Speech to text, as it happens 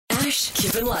Ash,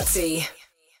 Kip and Lutzi.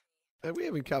 We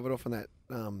haven't covered off on that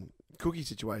cookie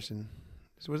situation.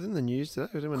 Was it in the news today?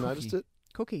 Has anyone noticed it?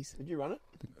 Cookies. Did you run it?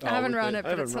 I haven't run it, I but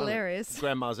haven't it's run it. hilarious.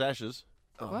 Grandma's ashes.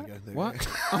 Oh, What? okay, there What? we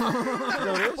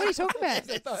go. What are you talking about?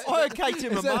 I heard Kate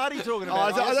Tim and Marty talking Oh, about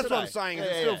it. that's what I'm yesterday. saying.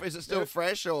 Yeah. Is it still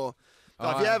fresh or? Oh,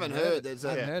 if you I haven't heard, I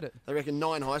haven't heard it. They reckon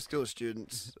 9 high school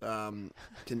students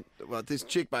this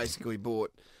chick basically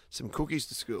bought some cookies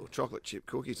to school, chocolate chip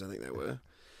cookies, I think they were,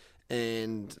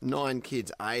 and 9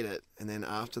 kids ate it, and then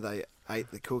after they ate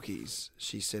the cookies,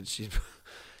 she said she'd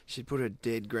put her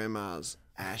dead grandma's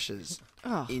ashes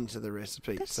into the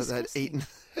recipe, That's so they'd eaten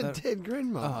her dead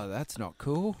grandma. Oh, that's not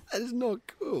cool. That is not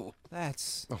cool.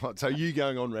 That's Oh, so you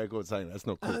going on record saying that's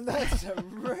not cool? that's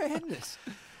horrendous.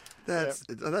 That's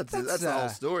the whole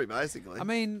story, basically. I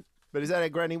mean, But is that how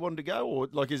Granny wanted to go, or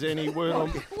like is there any word on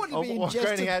what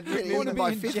Granny had written want in? to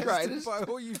by fifth graders? by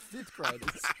all you fifth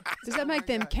graders. Does that make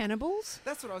them cannibals?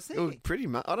 That's what I was Well, thinking. pretty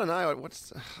much. I don't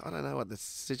know what the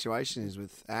situation is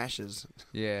with ashes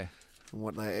Yeah. and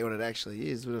what it actually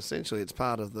is, but essentially it's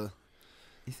part of the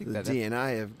You think the that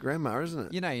DNA of grandma, isn't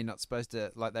it? you know you're not supposed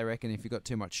to, like they reckon if you've got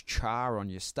too much char on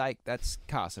your steak, that's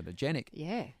carcinogenic.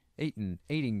 Yeah.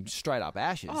 Eating straight up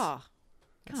ashes. Oh,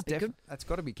 can't be good. That's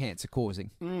got to be cancer causing.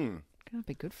 Can't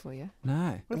be good for you.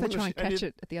 No. What if they try and catch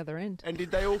it at the other end? And did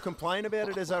they all complain about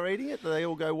it as they're eating it? Did they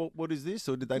all go, what is this?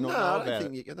 Or did they not No, know I about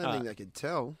don't think it? I don't think they could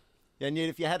tell. And yet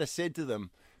if you had said to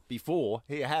them before,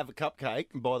 here, have a cupcake,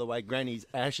 and by the way, Granny's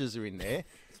ashes are in there,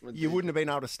 you wouldn't have been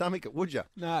able to stomach it, would you?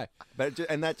 No.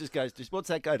 And that just goes to, what's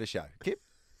that go to show? Kip?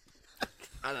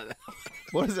 I don't know.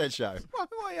 What does that show? Why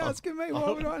are you asking me? Why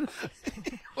would I?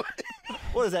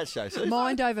 What does that show? Susan?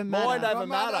 Mind over matter. Mind over Mind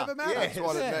matter. over matter. Yes. That's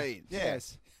what it means.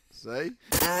 Yes. See?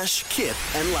 Ash, Kip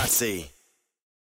and Lutzi.